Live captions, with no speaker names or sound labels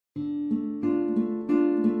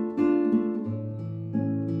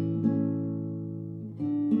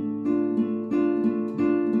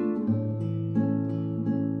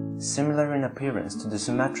Similar in appearance to the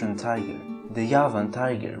Sumatran tiger, the Javan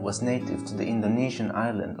tiger was native to the Indonesian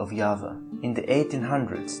island of Java. In the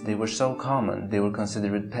 1800s, they were so common they were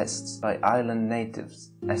considered pests by island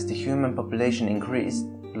natives. As the human population increased,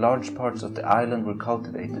 large parts of the island were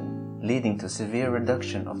cultivated, leading to severe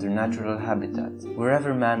reduction of their natural habitat.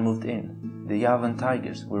 Wherever man moved in, the Javan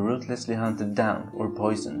tigers were ruthlessly hunted down or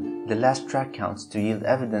poisoned. The last track counts to yield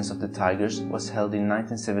evidence of the tigers was held in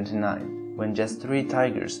 1979, when just 3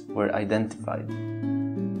 tigers were identified.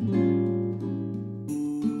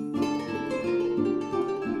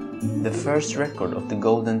 The first record of the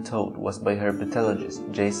golden toad was by herpetologist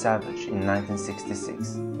J. Savage in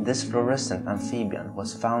 1966. This fluorescent amphibian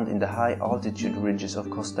was found in the high altitude ridges of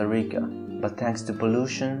Costa Rica, but thanks to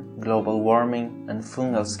pollution, global warming, and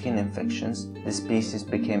fungal skin infections, the species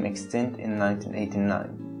became extinct in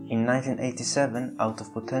 1989. In 1987, out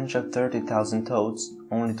of potential 30,000 toads,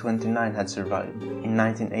 only 29 had survived. In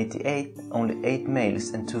 1988, only 8 males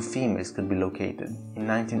and 2 females could be located. In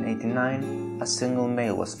 1989, a single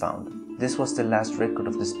male was found. This was the last record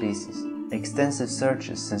of the species. Extensive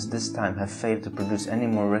searches since this time have failed to produce any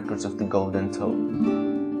more records of the golden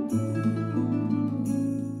toad.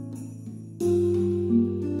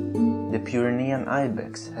 The Pyrenean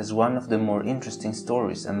ibex has one of the more interesting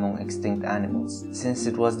stories among extinct animals, since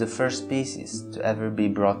it was the first species to ever be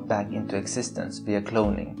brought back into existence via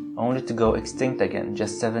cloning, only to go extinct again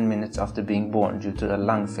just 7 minutes after being born due to a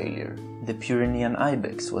lung failure. The Pyrenean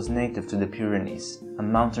ibex was native to the Pyrenees, a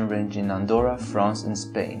mountain range in Andorra, France and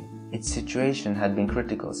Spain. Its situation had been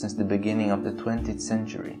critical since the beginning of the 20th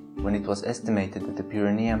century, when it was estimated that the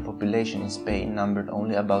Pyrenean population in Spain numbered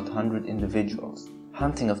only about 100 individuals.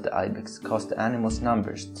 Hunting of the ibex caused the animal's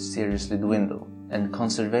numbers to seriously dwindle, and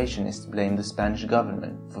conservationists blamed the Spanish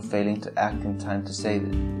government for failing to act in time to save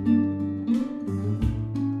it.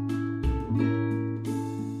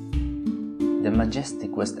 The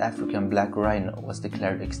majestic West African black rhino was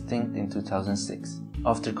declared extinct in 2006,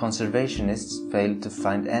 after conservationists failed to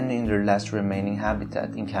find any in their last remaining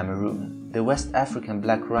habitat in Cameroon. The West African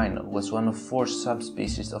black rhino was one of 4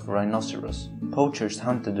 subspecies of rhinoceros. Poachers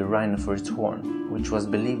hunted the rhino for its horn, which was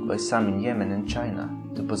believed by some in Yemen and China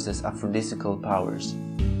to possess aphrodisiacal powers.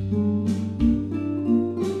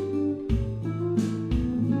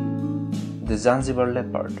 The Zanzibar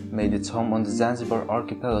leopard made its home on the Zanzibar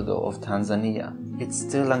archipelago of Tanzania. It's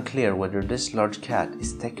still unclear whether this large cat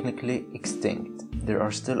is technically extinct. There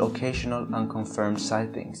are still occasional unconfirmed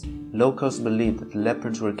sightings. Locals believe that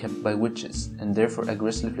leopards were kept by witches and therefore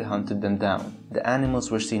aggressively hunted them down. The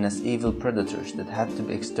animals were seen as evil predators that had to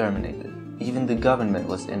be exterminated. Even the government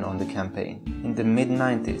was in on the campaign. In the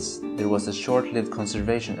mid-90s, there was a short-lived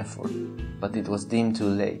conservation effort, but it was deemed too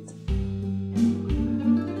late.